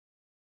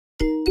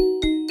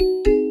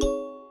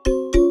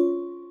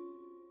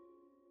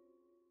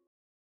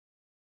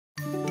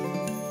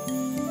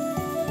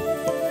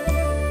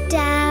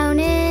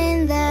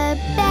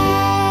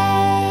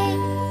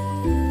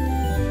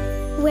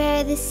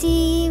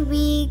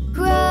seaweed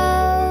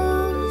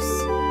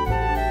grows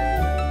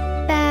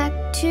back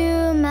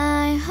to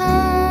my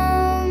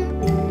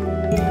home.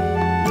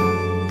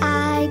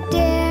 I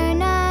dare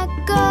not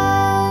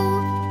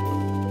go,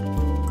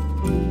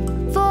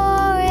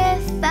 for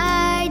if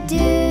I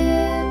do,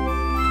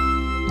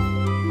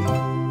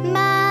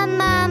 my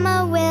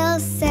mama will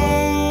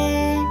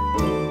say,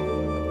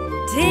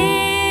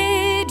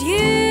 "Did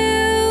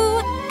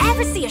you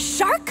ever see a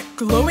shark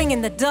glowing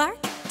in the dark?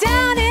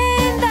 Down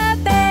in the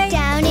bay."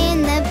 Down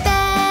in the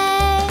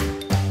bay,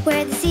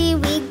 where the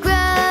seaweed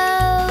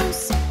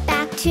grows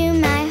back to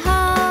my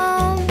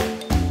home.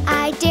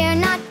 I dare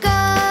not go,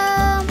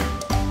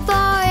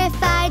 for if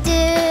I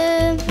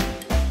do,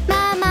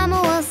 my mama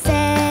will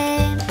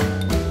say,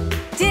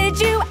 "Did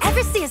you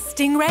ever see a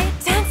stingray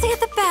dancing at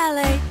the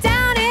ballet?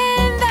 Down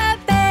in the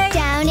bay."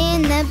 down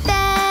in the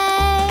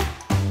bay,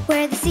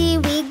 where the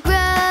seaweed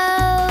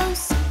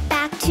grows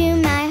back to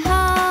my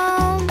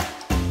home.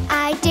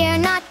 I dare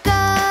not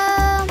go,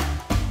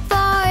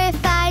 for if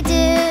I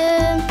do,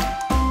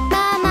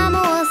 my mama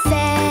will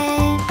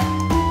say,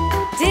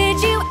 Did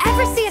you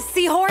ever see a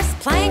seahorse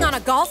playing on a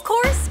golf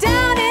course?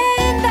 Down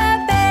in the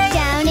bay.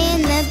 down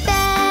in the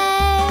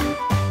bay,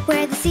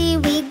 where the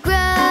seaweed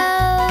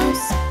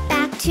grows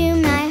back to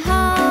my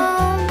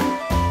home.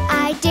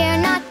 I dare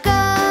not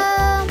go,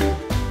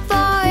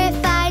 for if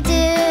I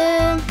do,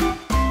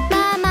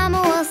 my mama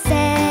will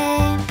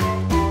say,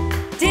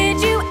 Did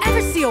you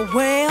ever see a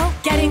whale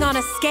getting on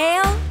a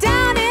scale?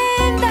 Down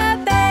in the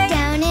bay.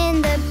 down in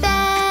the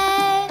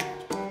bay,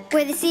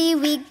 where the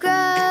seaweed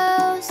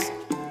grows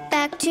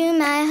back to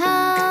my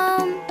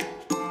home.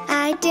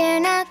 I dare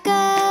not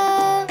go,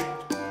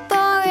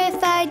 for if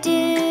I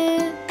do,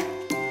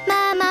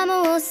 my mama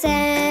will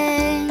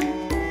say,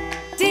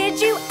 Did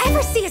you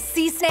ever see a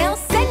sea snail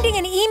sending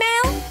an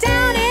email?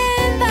 Down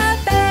in the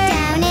bay.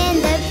 down in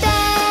the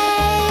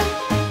bay,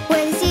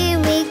 where the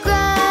seaweed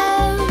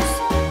grows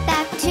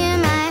back to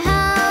my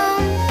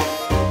home.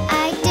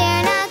 I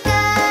dare not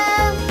go,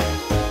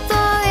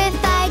 for if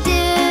I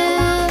do,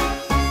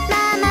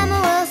 my mama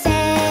will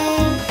say,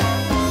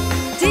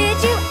 Did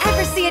you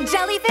ever see a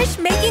jellyfish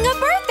making a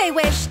birthday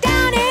wish?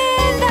 Down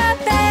in the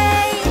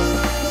bay.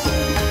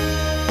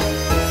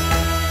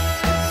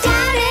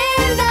 down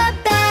in the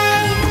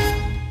bay.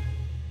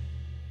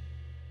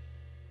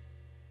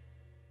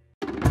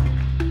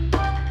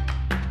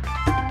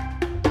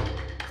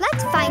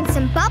 Let's find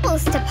some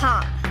bubbles to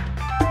pop.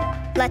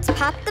 Let's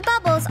pop the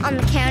bubbles on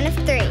the count of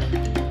 3.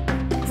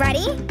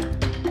 Ready?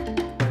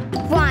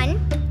 1,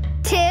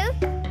 2,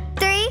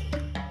 3,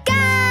 go!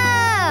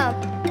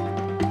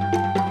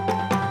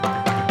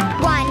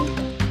 1,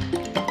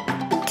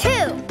 2,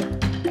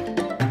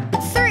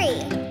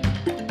 3,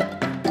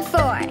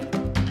 4,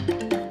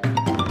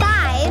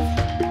 5,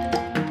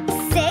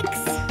 6,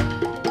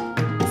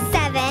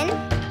 7,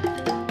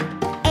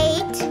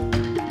 8,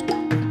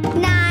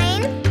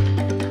 9,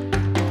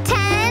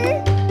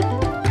 10.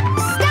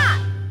 Stop!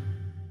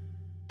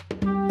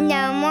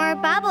 No more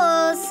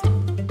bubbles.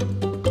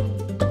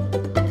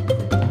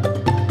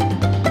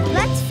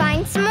 Let's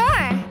find some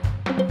more.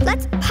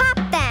 Let's pop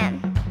them.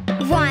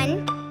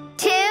 1,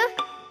 2,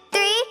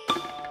 3,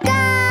 go!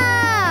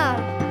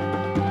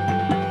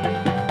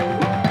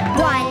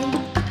 1,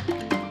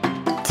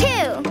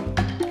 2,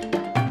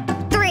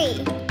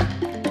 3,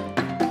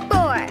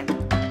 4,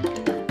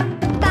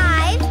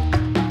 5,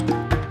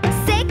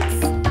 6,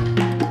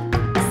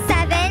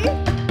 7,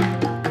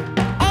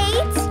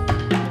 8,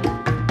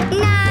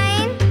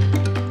 9,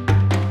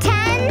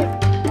 10.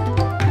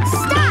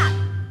 Stop!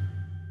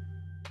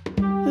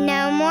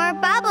 No more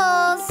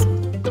bubbles.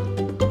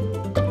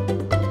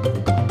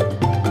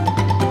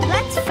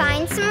 Let's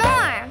find some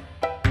more.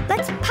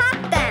 Let's pop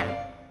them.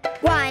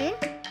 1,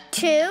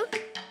 2,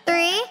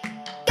 3,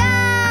 go!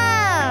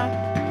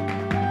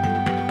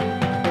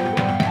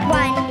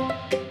 1,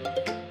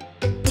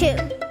 2,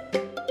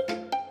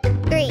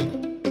 3,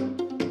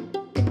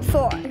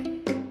 4,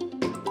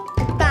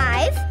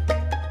 5,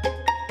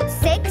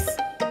 6,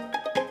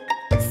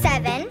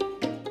 7,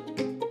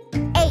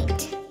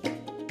 8,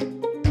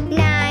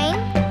 9,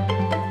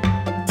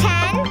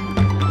 10.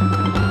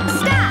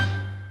 Stop!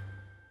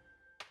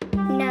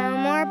 No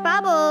more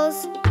bubbles.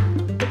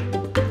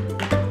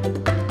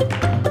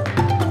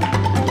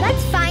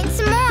 Let's find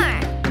some more.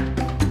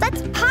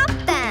 Let's pop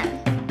them.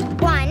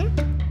 1,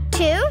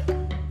 2,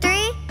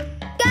 3,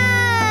 go!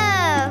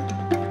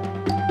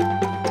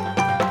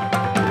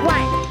 1,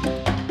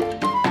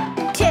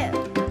 2,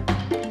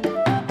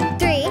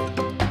 3,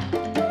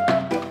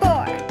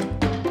 4,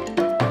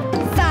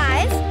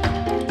 5,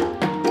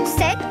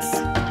 6,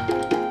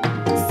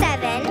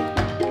 7,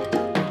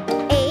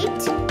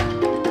 8,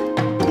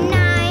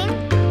 9,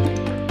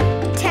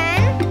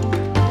 10.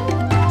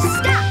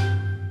 Stop!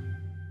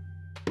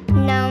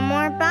 No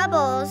more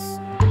bubbles.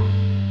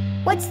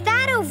 What's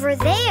that over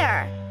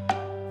there?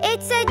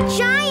 It's a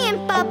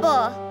giant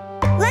bubble.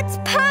 Let's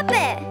pop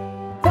it.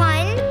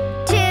 1,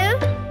 2,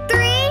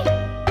 3.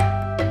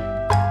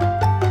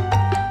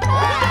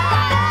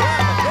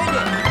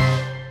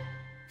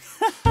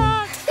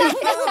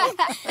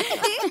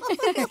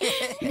 Oh,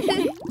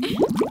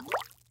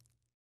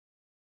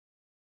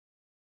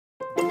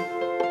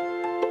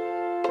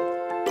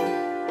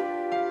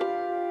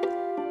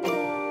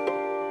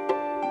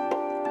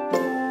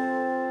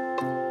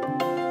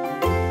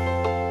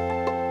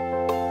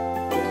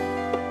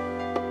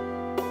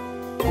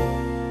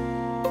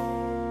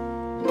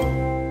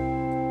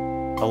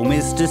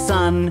 Mr.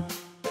 Sun,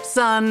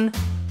 Sun,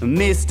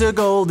 Mr.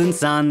 Golden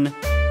Sun,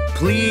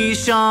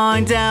 please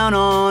shine down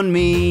on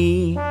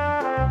me.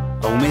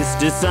 Oh,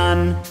 Mr.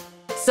 Sun,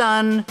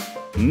 Sun,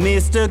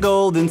 Mr.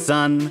 Golden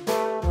Sun,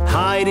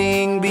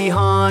 hiding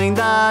behind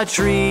the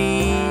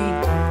tree.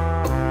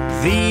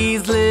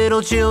 These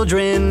little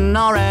children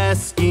are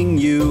asking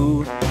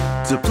you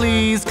to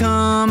please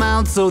come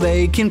out so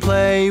they can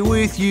play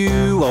with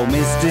you. Oh,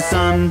 Mr.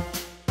 Sun,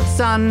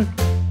 Sun,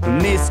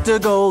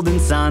 Mr. Golden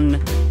Sun,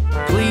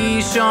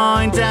 please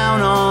shine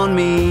down on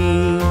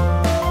me.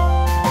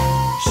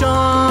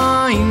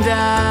 Shine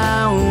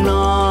down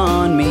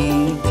on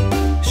me.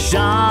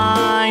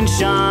 Shine,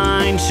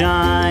 shine,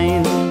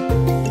 shine.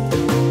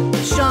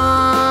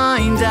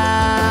 Shine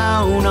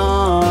down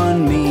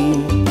on me.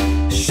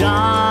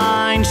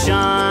 Shine,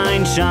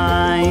 shine,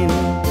 shine.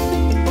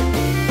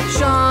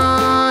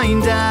 Shine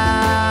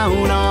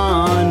down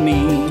on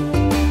me.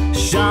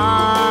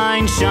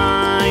 Shine,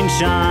 shine,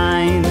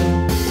 shine.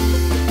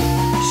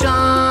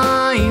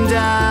 Shine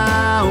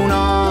down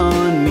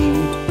on me.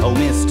 Oh,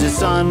 Mr.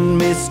 Sun,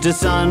 Mr.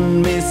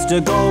 Sun,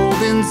 Mr.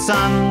 Golden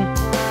Sun.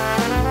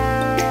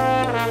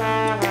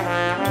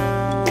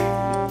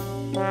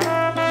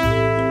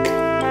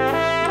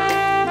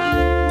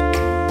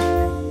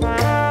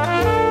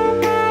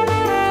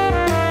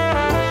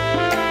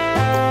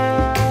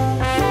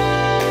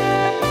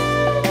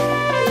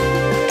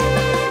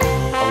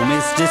 Oh,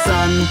 Mr.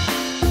 Sun,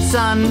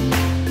 Sun,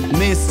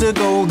 Mr.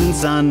 Golden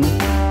Sun,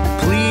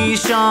 please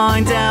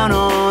shine down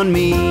on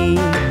me.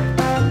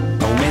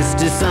 Oh,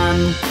 Mr.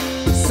 Sun,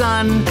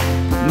 Sun,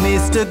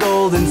 Mr.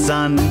 Golden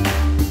Sun,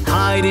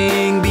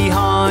 hiding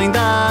behind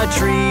the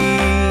tree.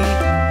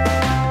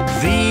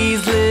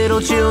 These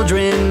little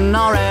children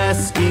are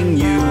asking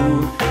you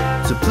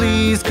to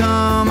please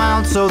come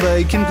out so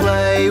they can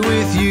play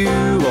with you.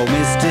 Oh,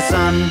 Mr.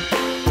 Sun,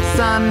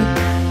 Sun,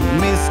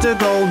 Mr.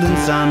 Golden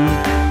Sun,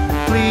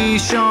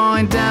 please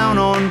shine down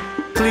on,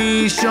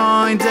 please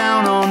shine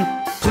down on,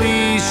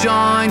 please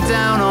shine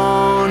down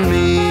on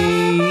me.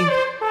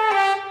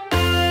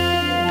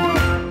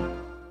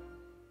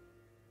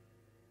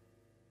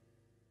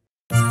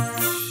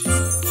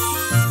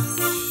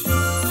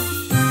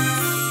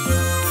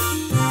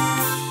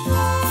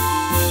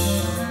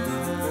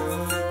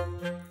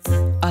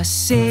 A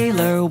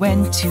sailor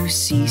went to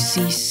sea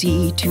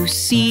to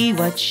see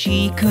what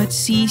she could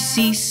see.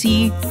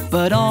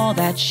 But all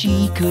that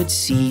she could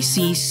see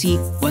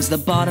was the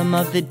bottom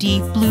of the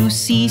deep blue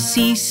sea.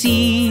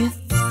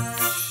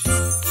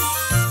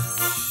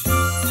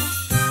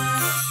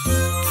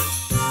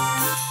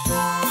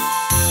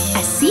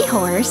 A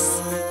seahorse.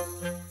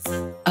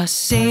 A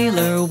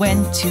sailor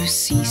went to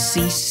sea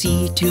to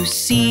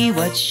see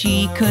what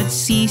she could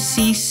see.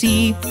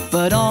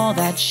 But all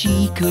that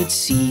she could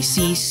see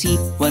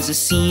was a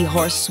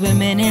seahorse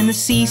swimming in the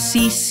sea.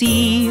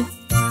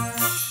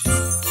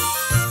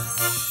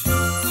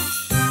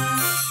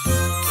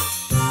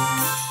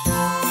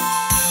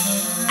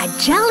 A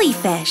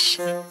jellyfish.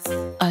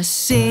 A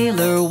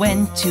sailor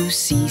went to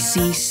sea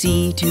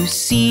to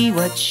see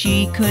what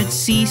she could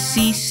see.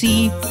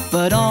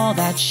 But all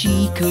that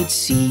she could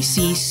see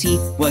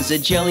was a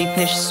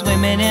jellyfish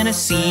swimming and a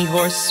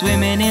seahorse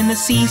swimming in the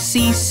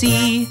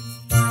sea.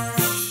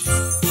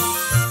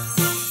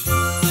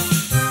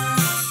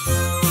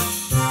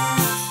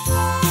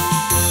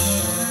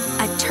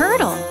 A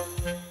turtle.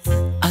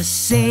 A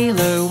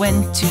sailor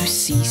went to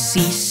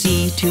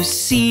sea to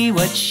see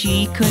what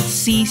she could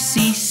see.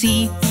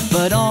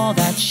 But all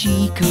that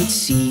she could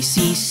see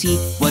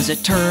was a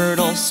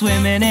turtle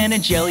swimming and a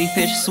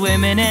jellyfish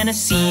swimming and a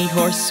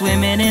seahorse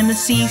swimming in the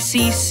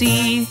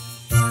sea.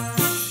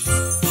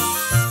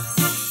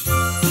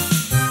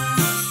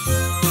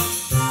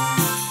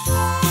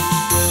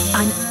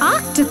 An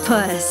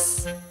octopus.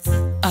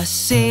 A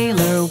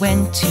sailor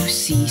went to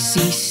sea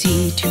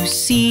to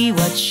see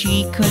what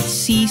she could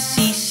see.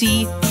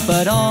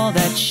 But all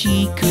that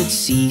she could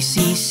see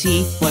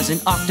was an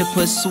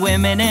octopus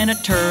swimming and a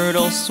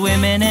turtle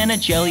swimming and a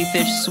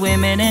jellyfish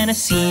swimming and a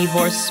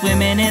seahorse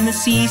swimming in the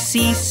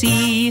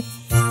sea.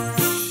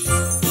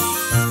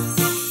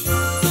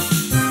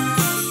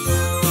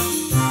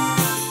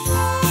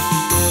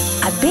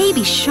 A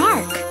baby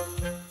shark.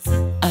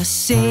 A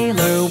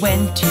sailor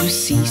went to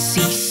sea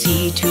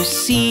to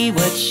see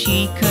what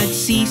she could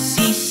see.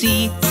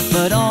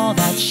 But all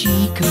that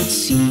she could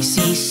see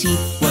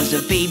was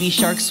a baby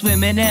shark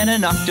swimming and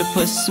an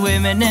octopus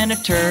swimming and a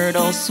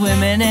turtle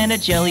swimming and a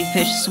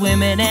jellyfish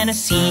swimming and a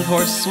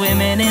seahorse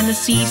swimming in the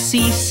sea.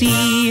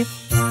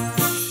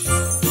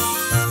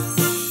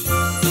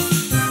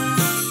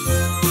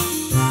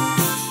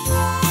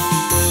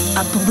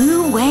 A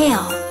blue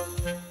whale.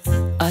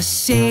 A A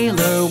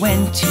sailor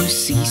went to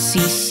sea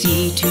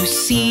to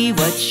see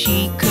what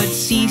she could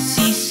see.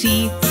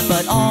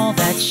 But all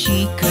that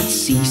she could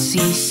see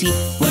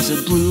was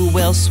a blue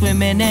whale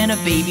swimming, and a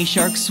baby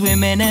shark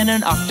swimming, and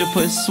an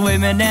octopus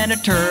swimming, and a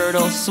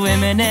turtle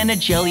swimming, and a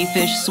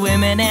jellyfish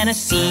swimming, and a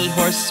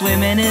seahorse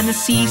swimming in the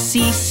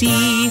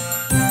sea.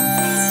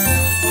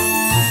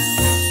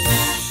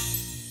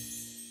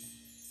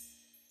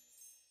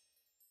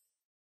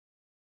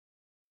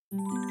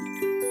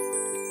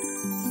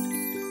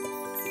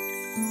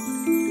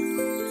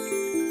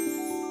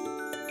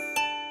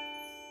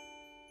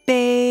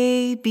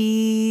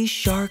 Baby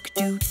shark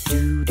do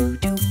do do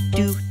do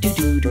do do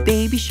do do.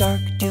 Baby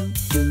shark do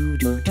do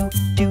do do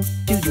do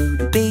do do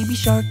do. Baby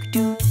shark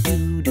do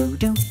do do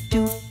do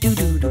do do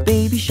do do.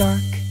 Baby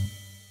shark.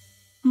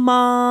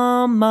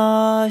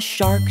 Mama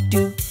shark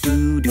do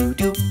do do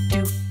do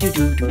do do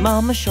do do.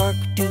 Mama shark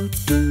do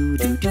do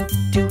do do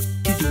do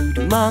do do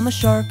do. Mama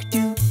shark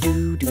do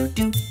do do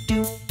do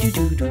do do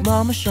do do.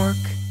 Mama shark.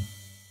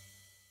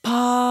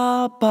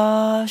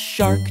 Papa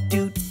shark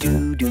do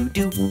do do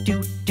do do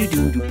do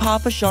do do.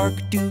 Papa shark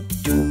do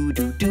do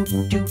do do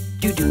do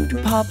do do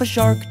do. Papa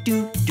shark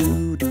do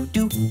do do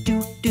do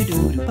do do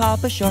do do.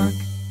 Papa shark.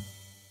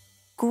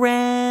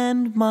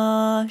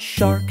 Grandma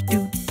shark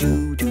do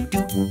do do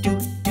do do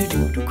do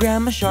do do.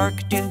 Grandma shark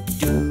do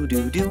do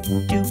do do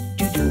do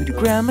do do do.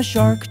 Grandma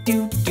shark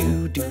do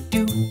do do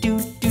do do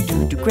do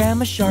do do.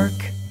 Grandma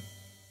shark.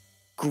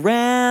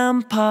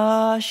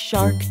 Grandpa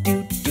shark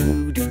do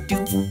do do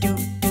do do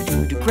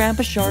do do.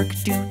 Grandpa shark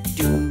do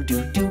do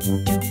do do do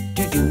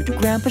do do do.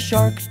 Grandpa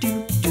shark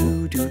do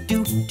do do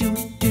do do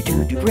do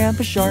do do.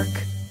 Grandpa shark.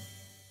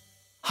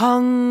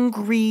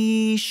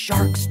 Hungry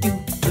sharks do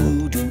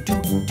do do do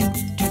do do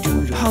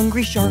do.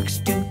 Hungry sharks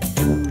do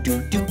do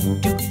do do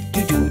do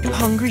do do do.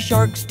 Hungry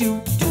sharks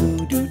do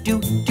do do do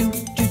do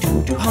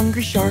do do.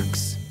 Hungry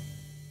sharks.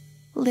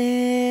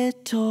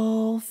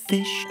 Little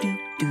fish do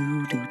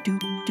do do do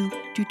do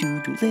do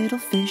do do. Little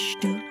fish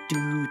do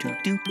do do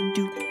do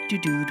do do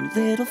do do.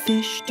 Little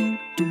fish do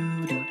do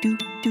do do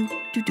do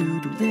do do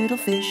do. Little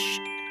fish.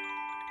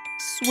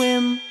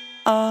 Swim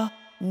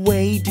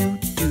away do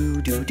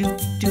do do do do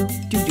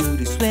do do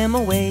do. Swim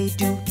away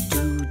do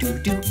do do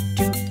do do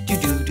do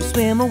do do.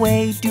 Swim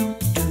away do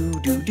do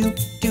do do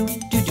do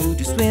do do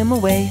do. Swim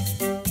away.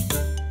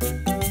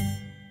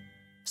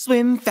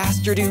 Swim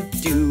faster do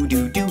do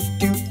do do do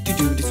do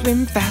do do.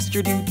 Swim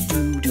faster do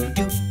do do do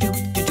do do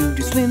do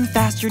do. Swim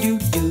faster do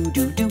do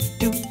do do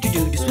do do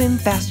do do. Swim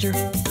faster.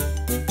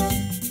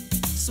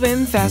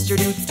 Swim faster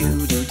do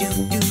do do do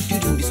do do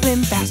do do.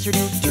 Swim faster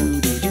do do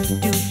do do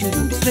do do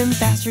do. Swim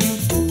faster do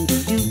do do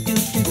do do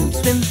do do.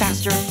 Swim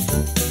faster.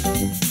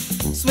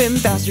 Swim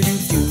faster do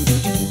do do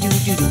do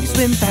do do do.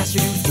 Swim faster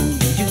do do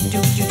do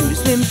do do do do.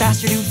 Swim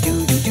faster do do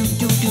do do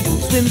do do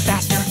do. Swim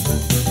faster.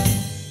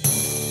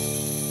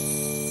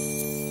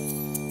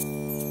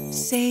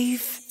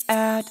 Safe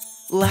at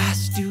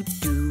last do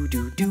do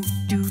do do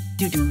do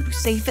do do do.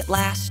 Safe at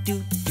last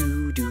do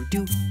do do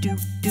do do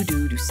do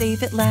do do.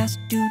 Safe at last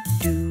do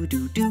do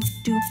do do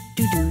do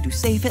do do do.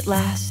 Safe at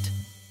last.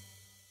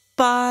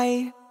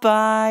 Bye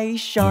bye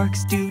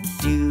sharks do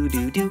do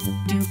do do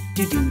do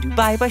do do do.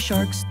 Bye bye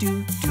sharks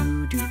do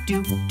do do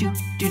do do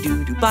do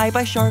do do. Bye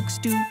bye sharks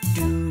do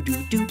do do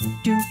do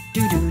do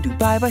do do do.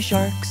 Bye bye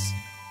sharks.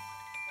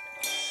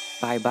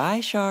 Bye bye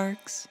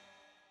sharks.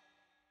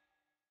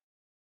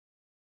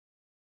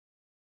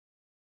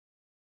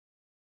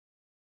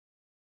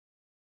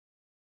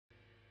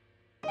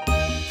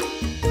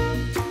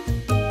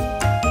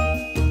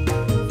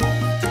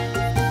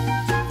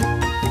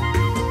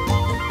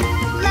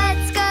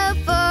 Let's go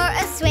for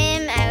a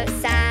swim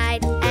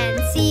outside and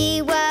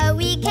see what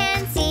we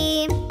can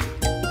see.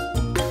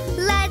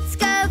 Let's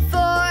go for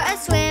a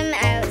swim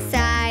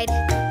outside,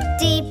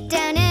 deep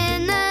down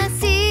in the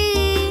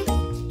sea.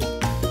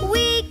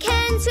 We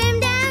can swim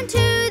down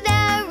to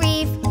the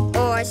reef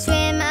or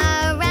swim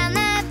around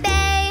the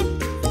bay.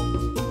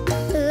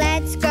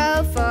 Let's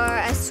go for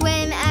a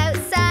swim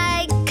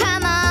outside.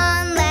 Come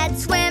on,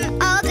 let's swim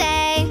all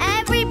day.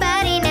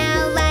 Everybody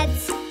now,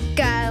 let's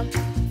go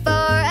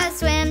for a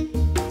swim.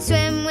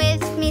 Swim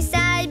with me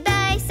side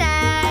by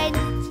side.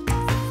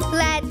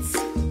 Let's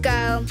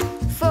go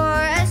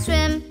for a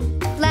swim.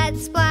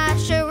 Let's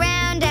splash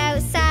around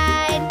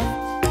outside.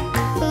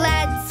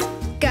 Let's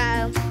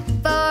go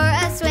for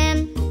a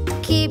swim.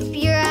 Keep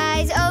your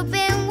eyes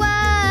open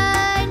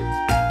wide.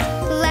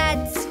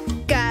 Let's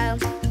go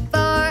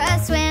for a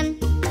swim.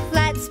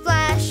 Let's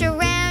splash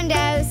around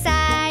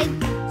outside.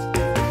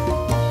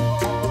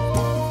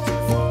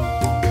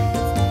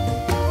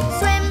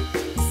 Swim,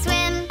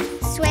 swim,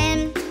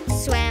 swim,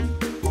 swim.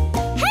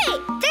 Hey,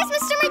 there's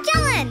Mr.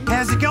 Magellan!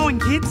 How's it going,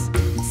 kids?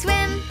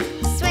 Swim,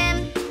 swim,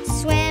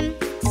 swim,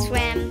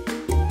 swim.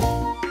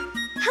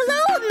 Hello,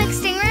 old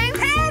mixed stingray.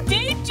 How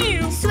did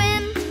you?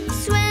 Swim,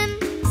 swim,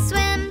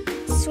 swim,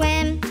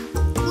 swim.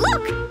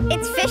 Look,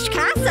 it's Fish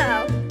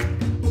Castle.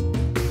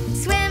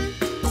 Swim,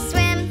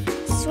 swim,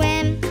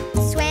 swim,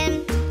 swim.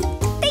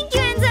 Thank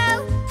you, Enzo.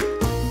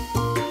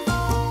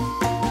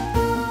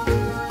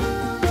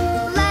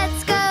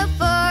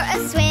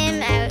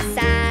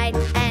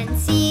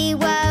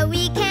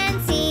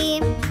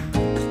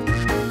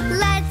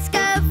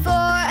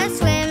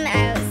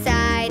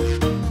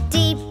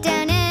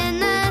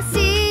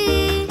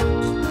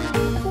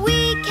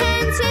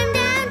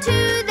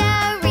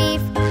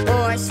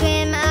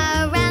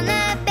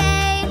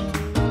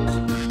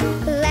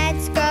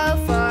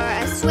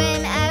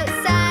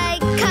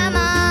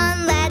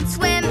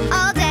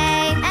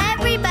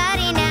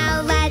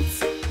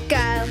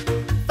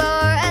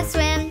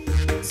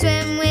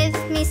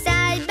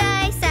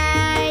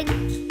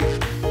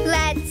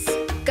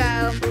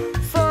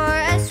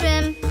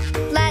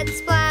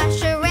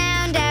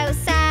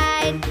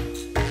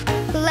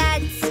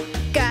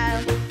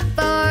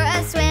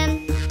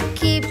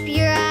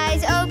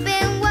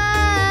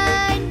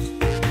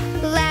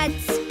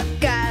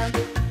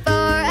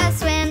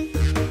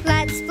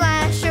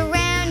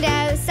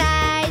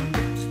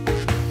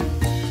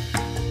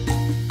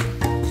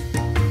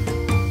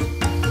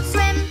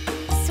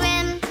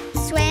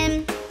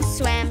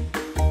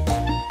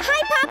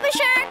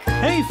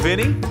 Okay,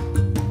 Finny.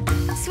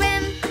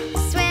 Swim,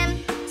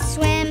 swim,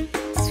 swim,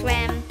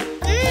 swim.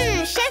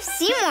 Chef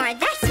Seymour,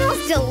 that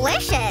smells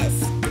delicious.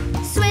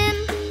 Swim,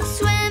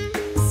 swim,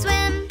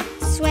 swim,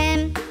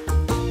 swim.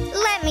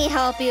 Let me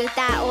help you with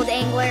that, old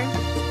angler.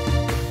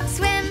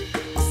 Swim,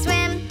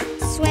 swim,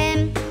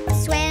 swim,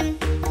 swim.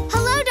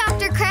 Hello,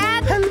 Dr.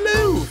 Crab.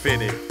 Hello,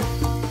 Finny.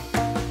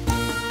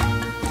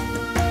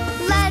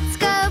 Let's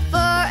go for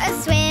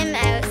a swim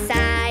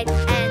outside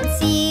and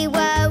see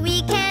what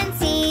we can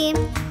see.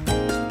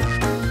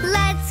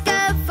 Let's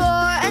go for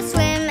a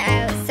swim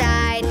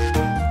outside,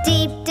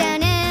 deep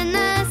down in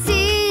the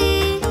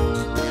sea.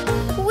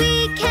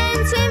 We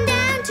can swim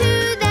down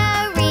to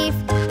the reef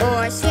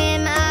or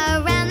swim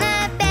around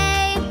the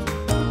bay.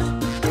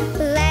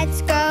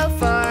 Let's go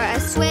for a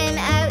swim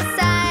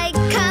outside.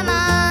 Come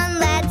on,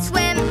 let's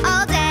swim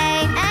all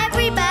day.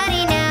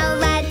 Everybody now,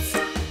 let's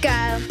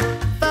go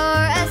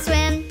for a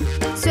swim.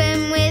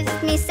 Swim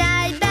with me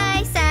side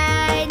by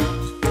side.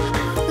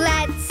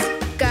 Let's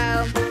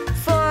go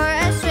for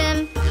a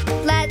swim.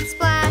 Let's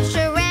splash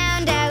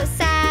around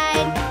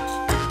outside.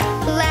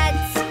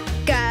 Let's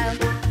go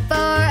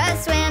for a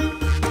swim.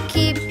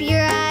 Keep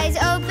your eyes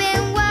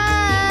open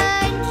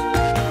wide.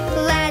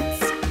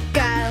 Let's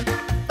go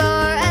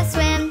for a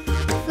swim.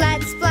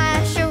 Let's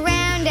splash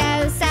around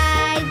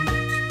outside.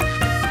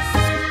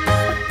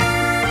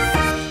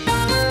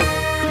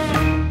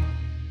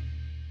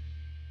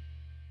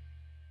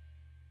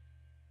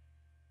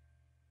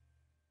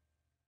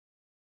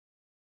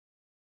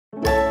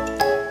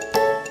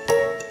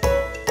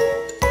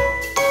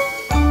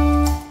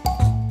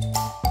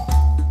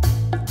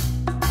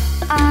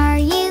 Are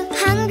you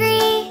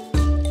hungry?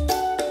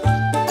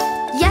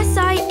 Yes,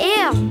 I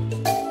am.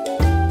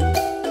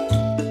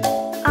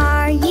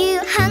 Are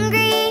you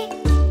hungry?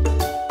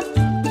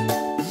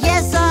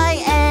 Yes, I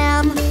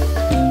am.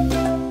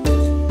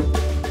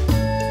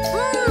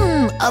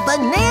 A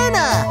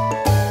banana.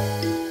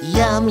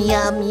 Yum,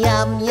 yum,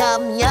 yum,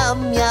 yum,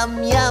 yum,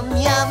 yum, yum,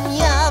 yum,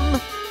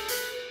 yum.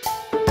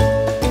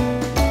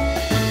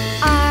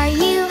 Are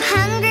you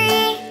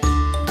hungry?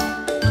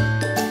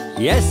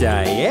 Yes,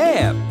 I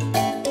am.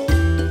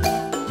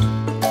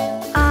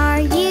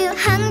 Are you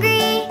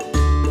hungry?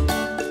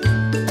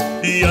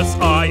 Yes,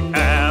 I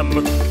am.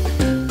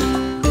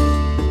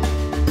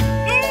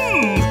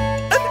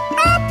 An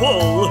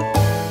apple!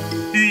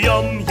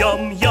 Yum,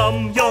 yum,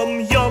 yum, yum,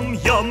 yum,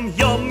 yum,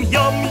 yum,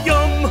 yum,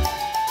 yum.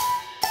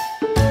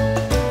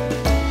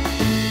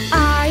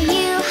 Are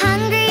you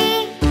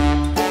hungry?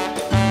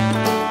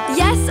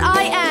 Yes,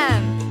 I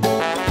am.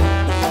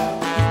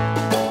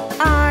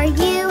 Are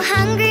you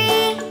hungry?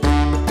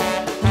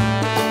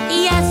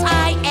 Yes,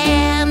 I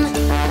am.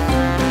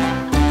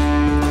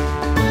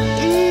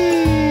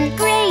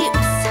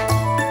 Grapes.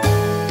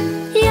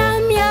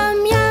 Yum, yum,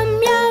 yum,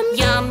 yum.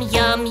 Yum,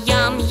 yum,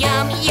 yum,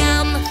 yum,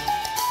 yum.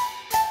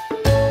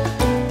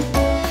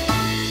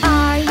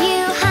 Are you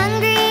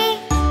hungry?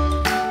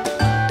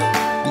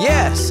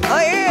 Yes,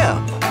 I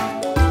am.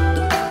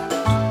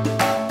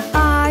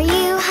 Are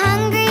you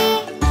hungry?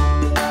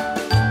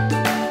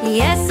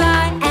 Yes, I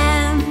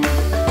am.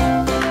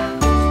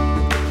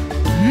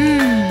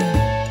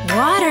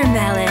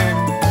 Watermelon.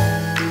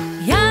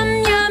 Yum,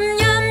 yum,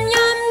 yum,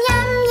 yum.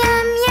 Yum,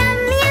 yum, yum,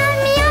 yum,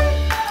 yum.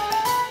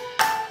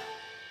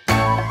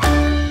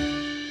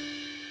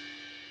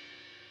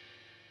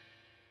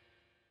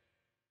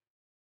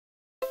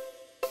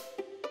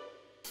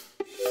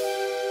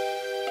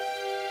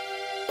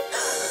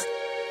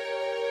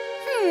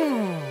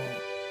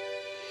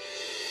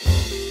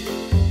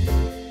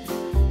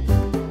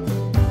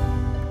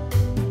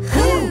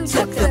 Who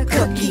took the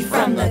cookie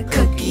from the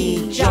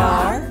cookie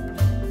jar?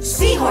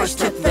 Seahorse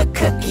took the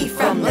cookie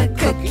from the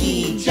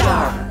cookie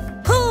jar.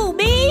 Who,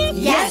 me?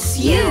 Yes,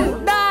 you.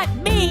 Not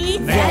me.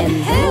 Then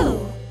who?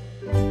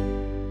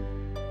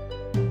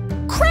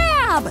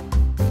 Crab.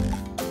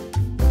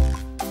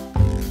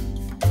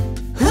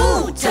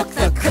 Who took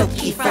the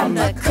cookie from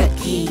the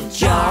cookie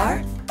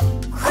jar?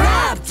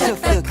 Crab took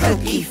the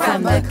cookie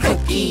from the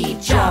cookie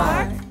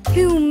jar.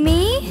 Who,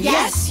 me?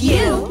 Yes,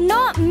 you.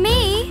 Not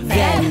me.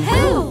 Then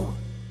who?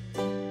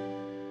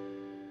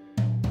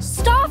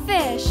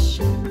 Starfish.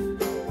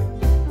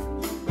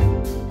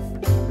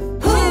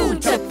 Who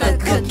took the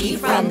cookie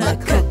from the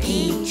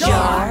cookie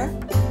jar?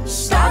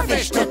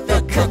 Starfish took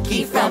the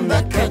cookie from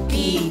the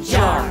cookie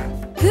jar.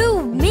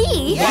 Who,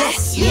 me?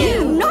 Yes,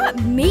 you. Not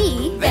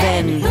me.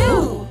 Then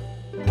who?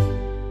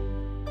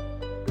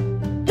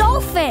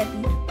 Dolphin.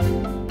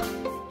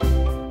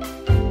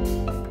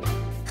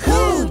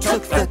 Who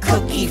took the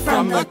cookie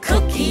from the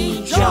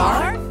cookie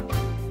jar?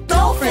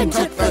 Dolphin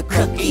took the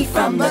cookie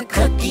from the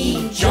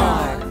cookie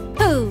jar.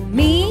 Who,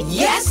 me?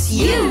 Yes,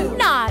 you.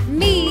 Not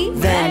me.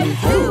 Then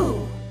who?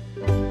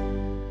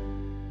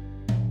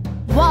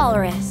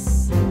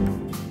 Walrus.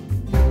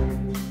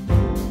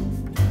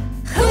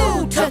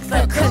 Who took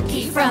the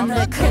cookie from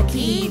the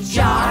cookie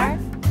jar?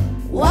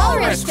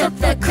 Walrus took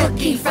the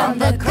cookie from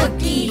the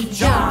cookie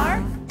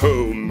jar.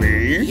 Who,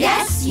 me?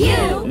 Yes,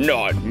 you.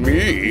 Not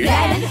me.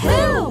 Then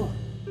who?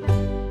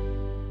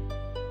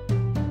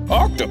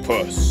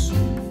 Octopus.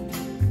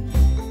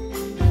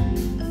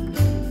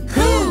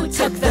 Who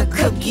took the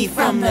cookie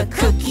from the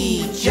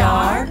cookie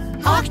jar?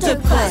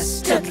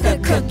 Octopus took the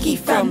cookie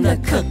from the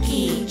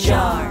cookie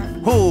jar.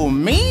 Who,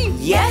 me?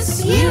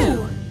 Yes,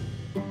 you.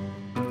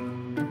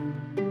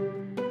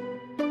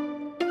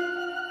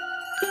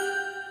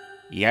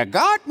 You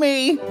got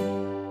me.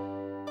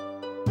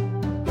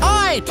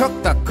 I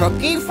took the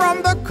cookie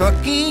from the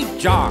cookie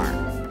jar.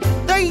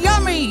 The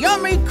yummy,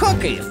 yummy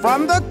cookie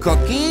from the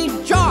cookie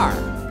jar.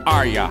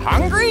 Are you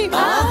hungry?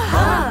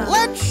 Uh-huh.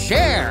 Let's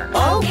share.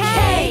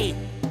 Okay.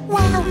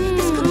 Wow,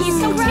 this cookie is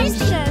so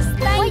tasty.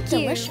 Quite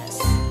delicious.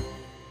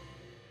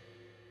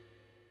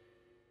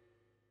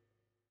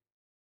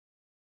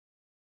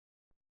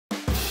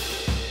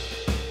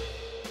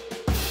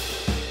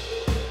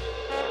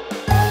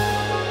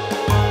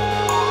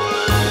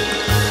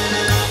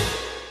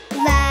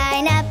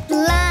 Line up,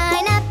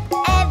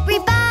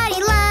 everybody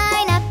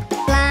line up,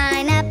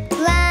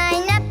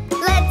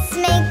 let's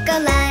make a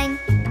line.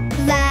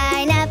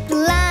 Line up,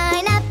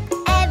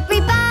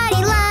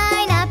 everybody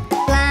line up,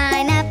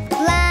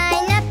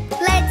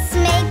 let's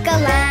make a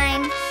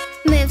line.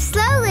 Move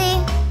slowly,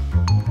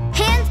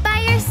 hands by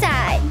your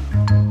side.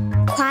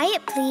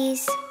 Quiet,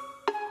 please.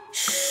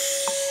 Shh.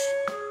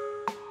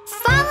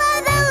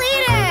 Follow the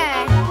leader.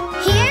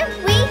 Here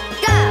we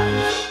go.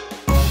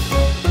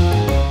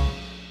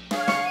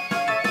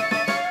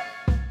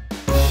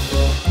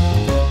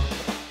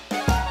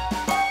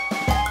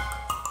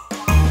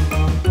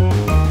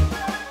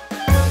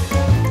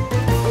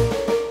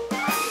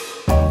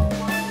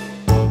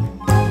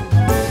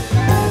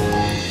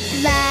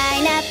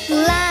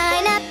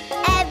 Line up,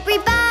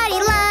 everybody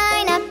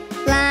line up,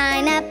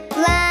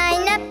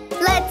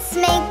 let's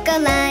make a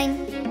line.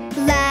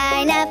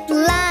 Line up,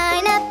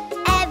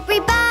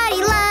 everybody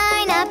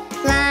line up,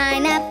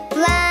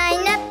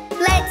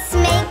 let's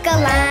make a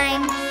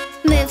line.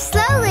 Move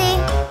slowly,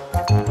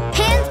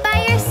 hands by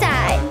your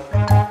side.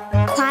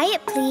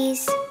 Quiet,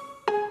 please.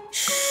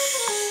 Shh.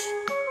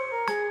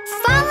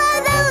 Follow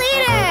the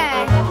leader.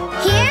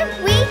 Here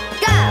we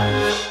go.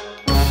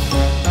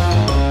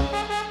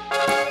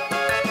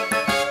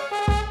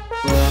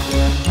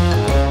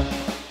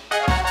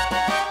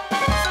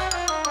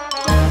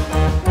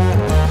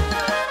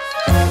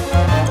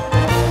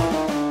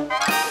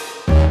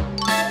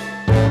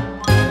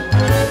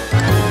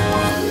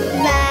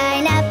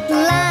 Line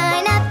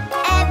up,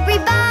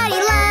 everybody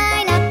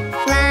line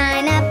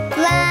up,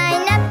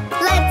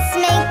 let's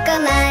make a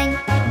line.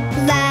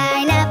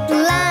 Line up,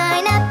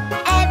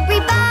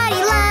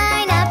 everybody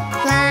line up,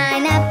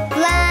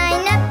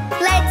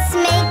 let's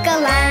make a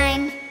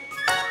line.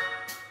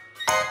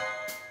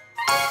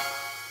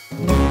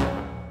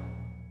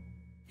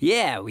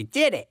 Yeah, we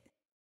did it.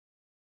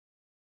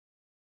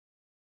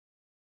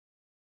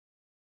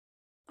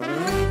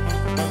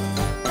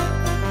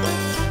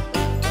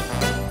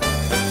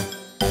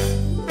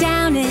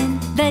 Down in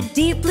the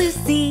deep blue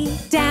sea,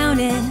 down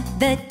in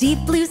the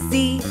deep blue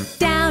sea,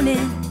 down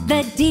in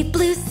the deep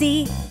blue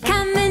sea.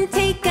 Come and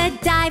take a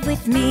dive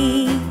with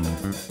me.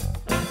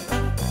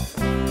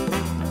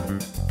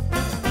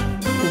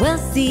 We'll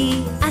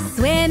see a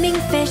swimming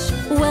fish,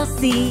 we'll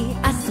see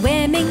a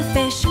swimming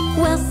fish,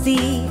 we'll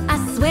see a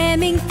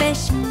swimming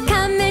fish.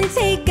 Come and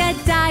take a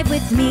dive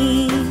with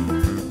me.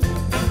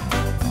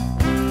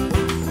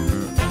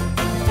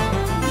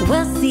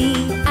 We'll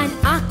see an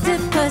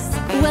octopus,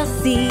 we'll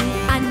see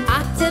an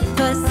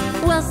octopus,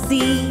 we'll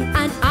see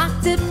an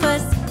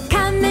octopus.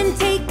 Come and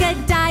take a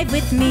dive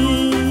with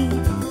me.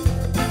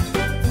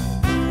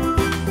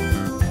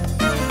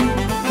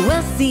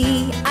 We'll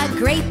see a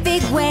great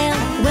big whale,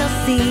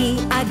 we'll see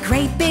a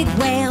great big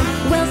whale,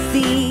 we'll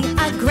see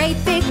a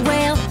great big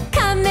whale.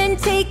 Come and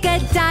take a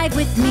dive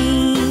with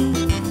me.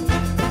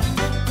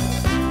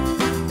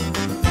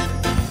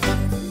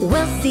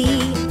 We'll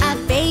see a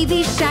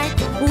baby shark,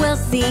 we'll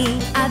see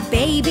a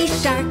baby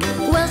shark,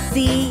 we'll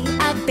see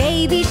a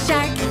baby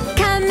shark.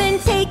 Come and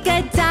take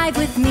a dive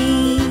with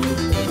me.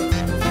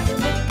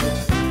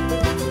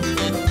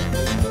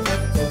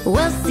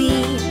 We'll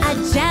see a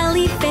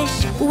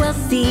jellyfish, we'll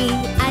see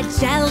a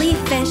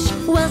jellyfish,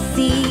 we'll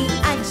see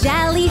a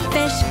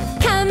jellyfish.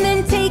 Come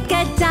and take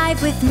a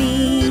dive with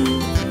me.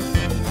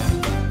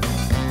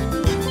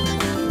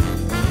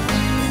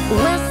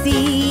 We'll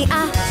see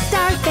a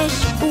starfish,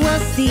 we'll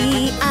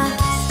see a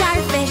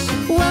starfish,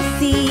 we'll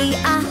see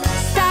a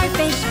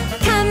starfish.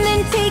 Come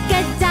and take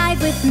a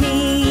dive with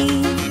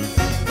me.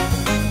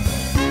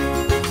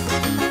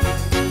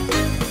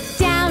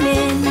 Down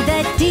in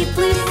the deep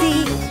blue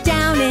sea,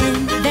 down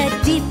in the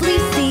deep blue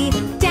sea,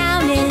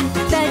 down in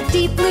the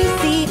deep blue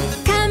sea.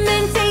 Come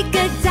and take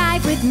a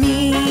dive with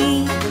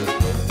me.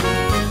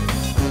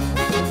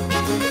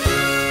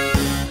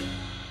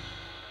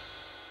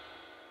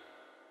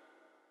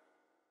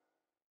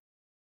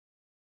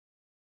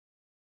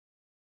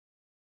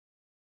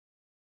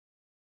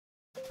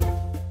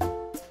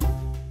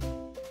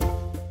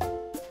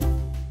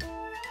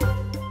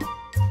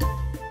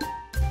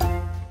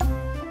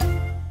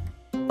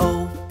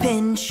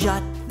 Open,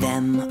 shut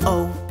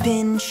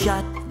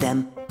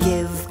them,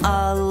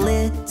 a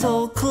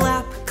little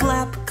clap,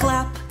 clap,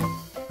 clap.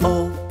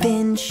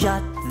 Open,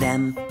 shut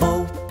them,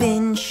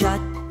 open,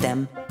 shut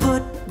them.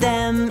 Put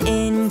them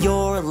in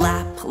your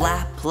lap,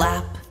 lap,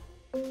 lap.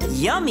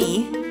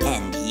 Yummy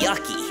and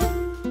yucky.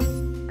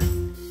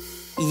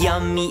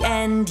 Yummy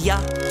and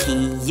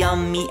yucky,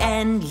 yummy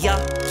and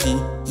yucky.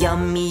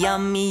 Yummy,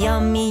 yummy,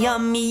 yummy,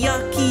 yummy,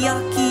 yucky,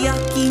 yucky,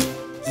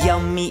 yucky.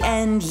 Yummy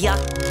and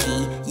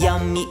yucky,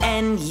 yummy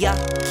and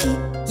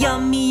yucky.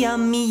 Yummy,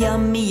 yummy,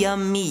 yummy,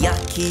 yummy,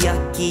 yucky,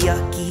 yucky,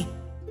 yucky.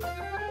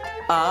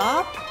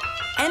 Up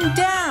and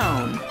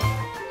down.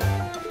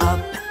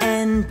 Up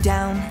and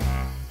down.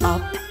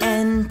 Up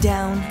and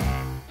down.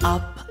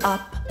 Up,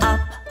 up, up,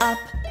 up.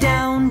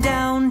 Down,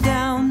 down,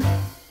 down.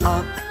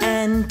 Up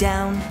and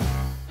down.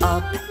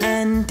 Up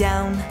and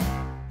down.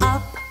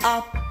 Up,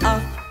 up,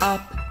 up,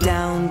 up.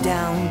 Down,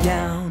 down,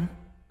 down.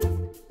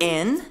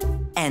 In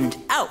and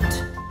out.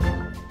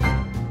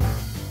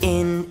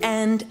 In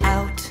and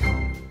out.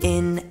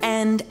 In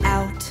and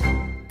out.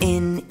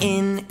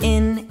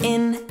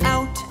 In,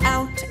 out,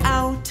 out,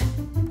 out.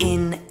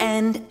 In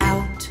and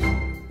out.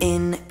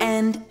 In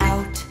and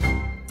out.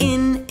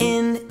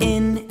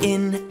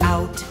 In,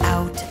 out,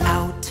 out,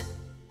 out.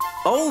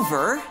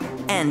 Over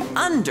and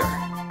under.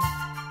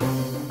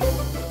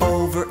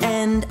 Over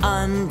and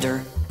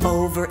under.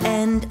 Over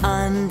and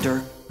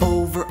under.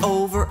 Over,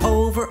 over,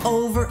 over,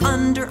 over.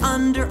 Under,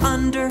 under,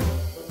 under.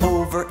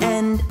 Over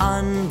and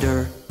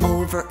under.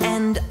 Over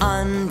and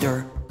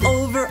under.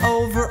 Over,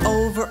 over,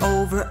 over,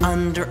 over.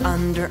 Under,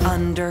 under,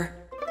 under.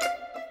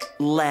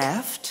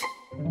 Left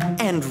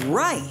and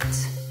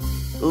right.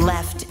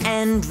 Left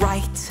and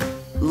right.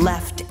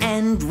 Left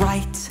and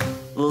right.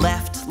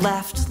 Left,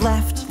 left,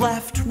 left,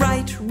 left.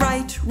 Right,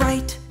 right,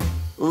 right.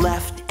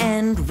 Left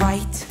and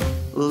right.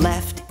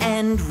 Left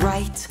and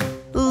right.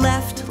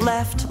 Left,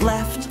 left,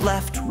 left,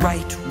 left.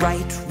 Right,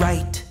 right,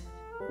 right.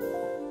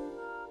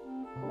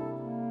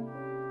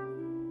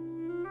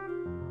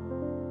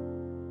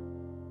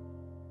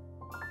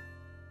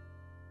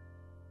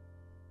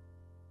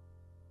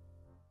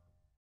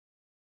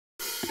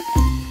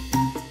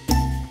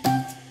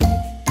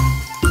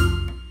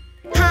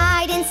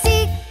 Hide and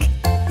seek,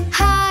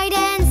 hide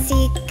and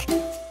seek.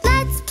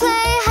 Let's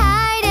play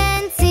hide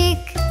and seek.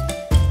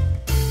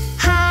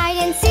 Hide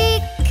and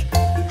seek,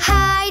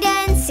 hide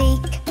and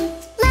seek.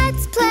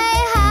 Let's play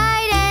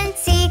hide and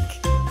seek.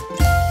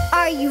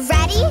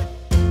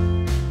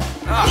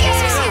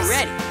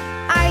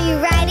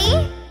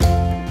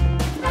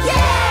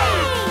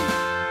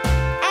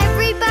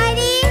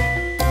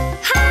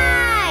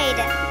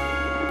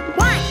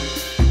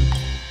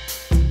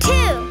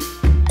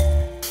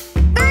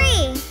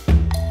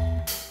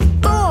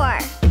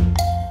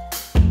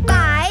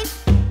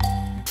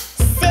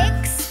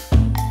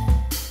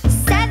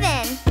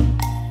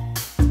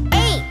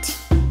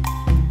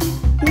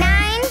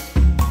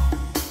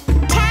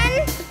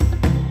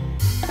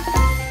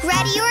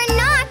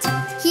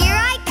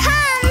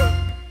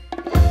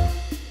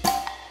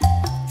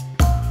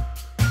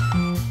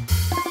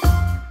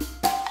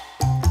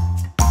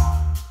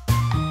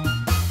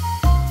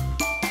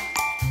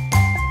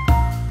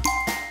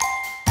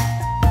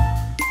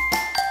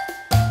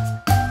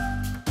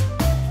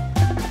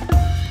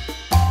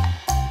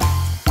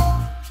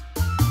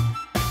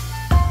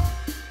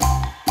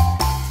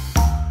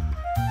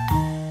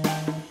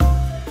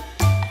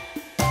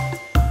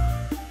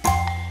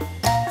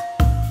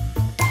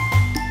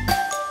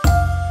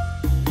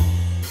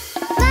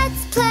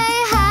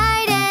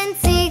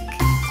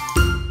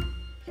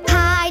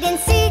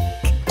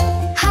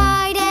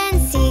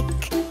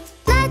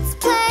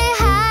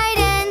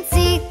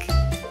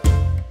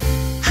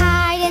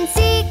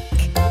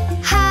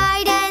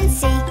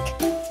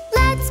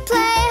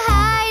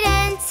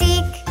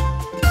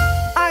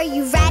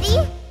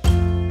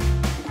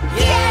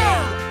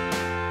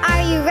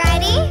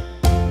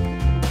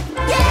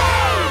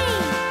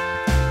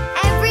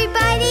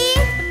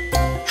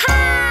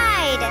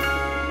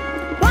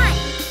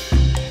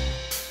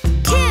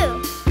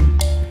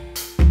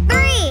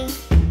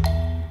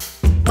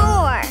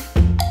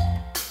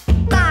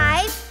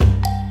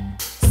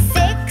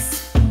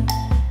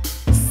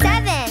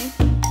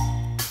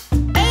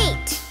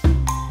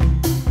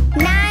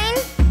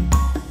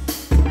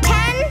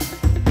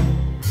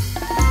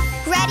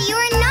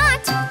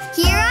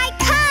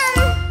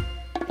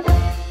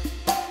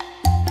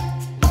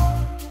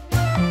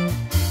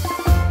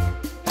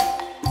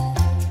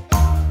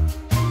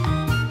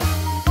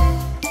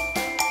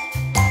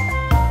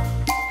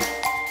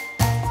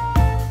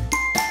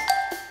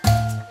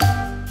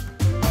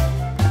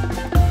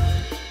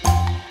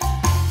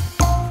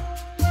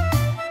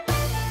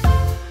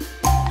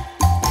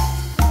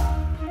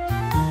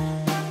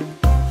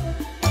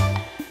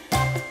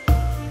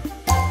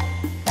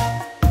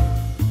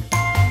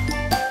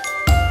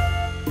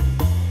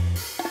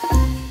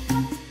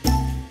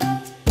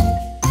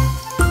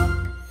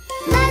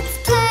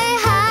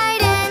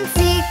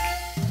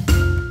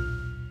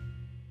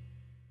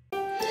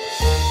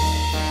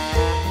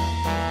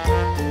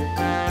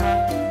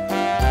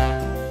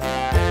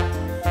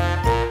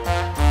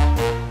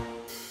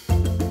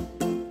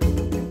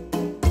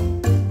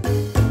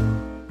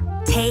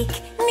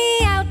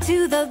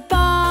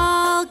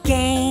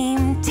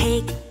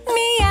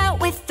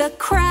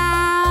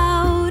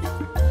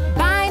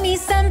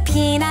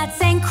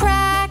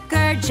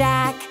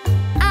 jack.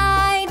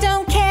 I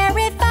don't care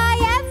if I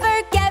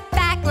ever get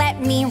back. Let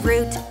me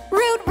root,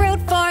 root, root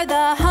for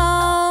the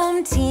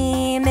home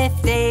team. If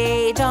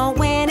they don't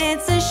win,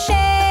 it's a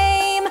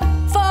shame.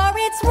 For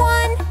it's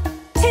 1,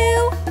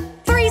 2,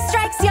 3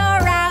 strikes,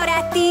 you're out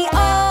at the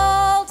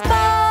old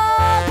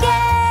ball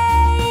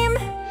game.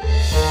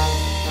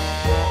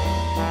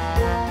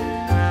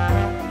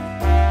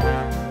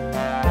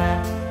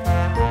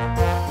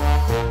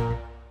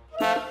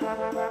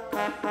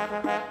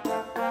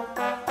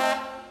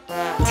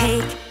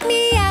 Take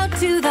me out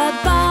to the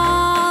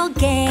ball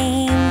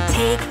game.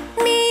 Take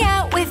me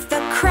out with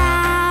the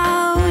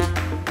crowd.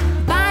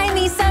 Buy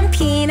me some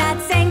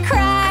peanuts and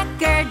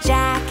Cracker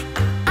Jack.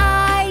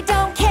 I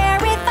don't care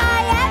if I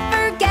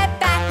ever get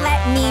back.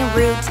 Let me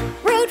root,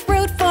 root,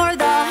 root for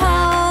the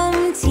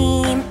home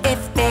team.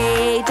 If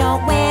they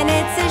don't win,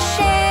 it's a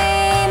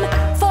shame.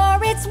 For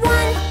it's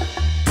 1,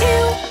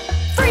 2,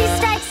 3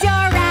 strikes,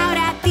 you're out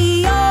at the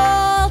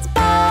old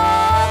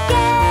ball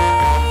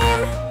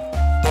game.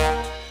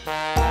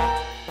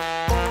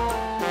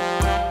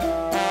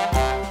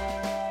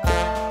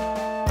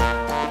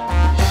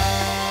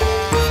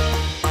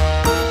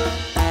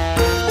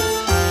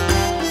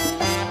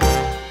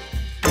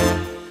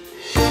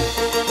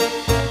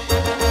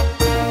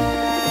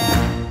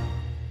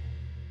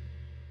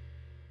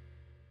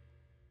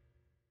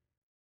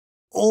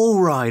 All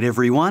right,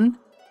 everyone.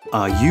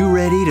 Are you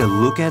ready to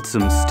look at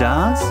some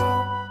stars?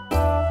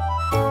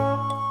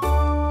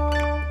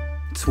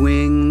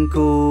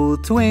 Twinkle,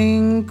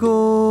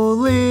 twinkle,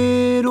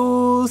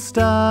 little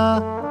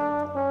star,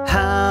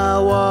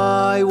 how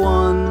I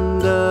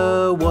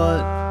wonder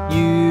what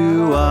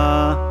you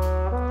are.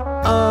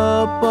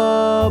 Up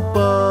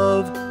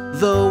above,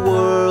 the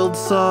world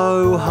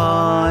so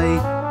high,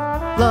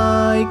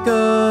 like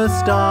a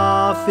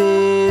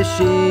starfish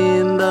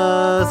in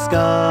the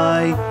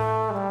sky.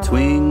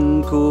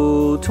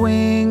 Twinkle,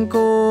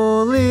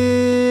 twinkle,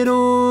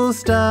 little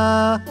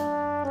star,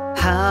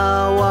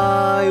 how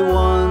I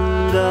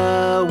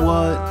wonder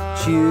what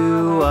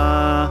you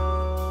are.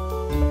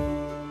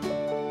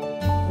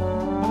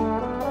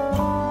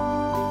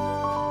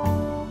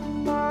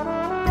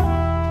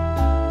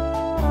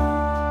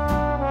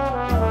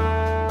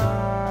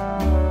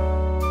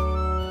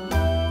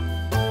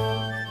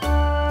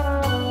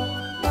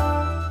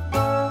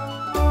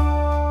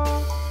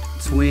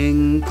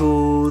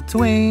 Twinkle,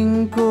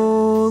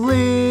 twinkle,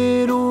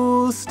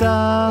 little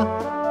star,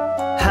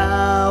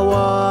 how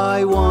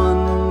I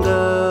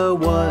wonder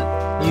what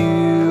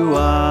you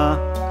are.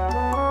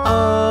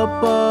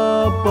 Up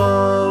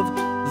above,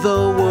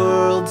 the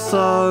world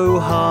so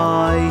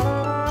high,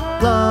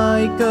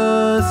 like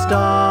a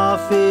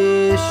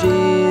starfish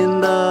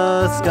in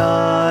the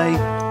sky.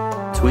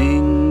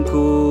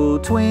 Twinkle,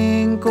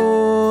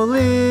 twinkle,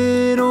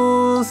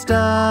 little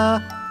star,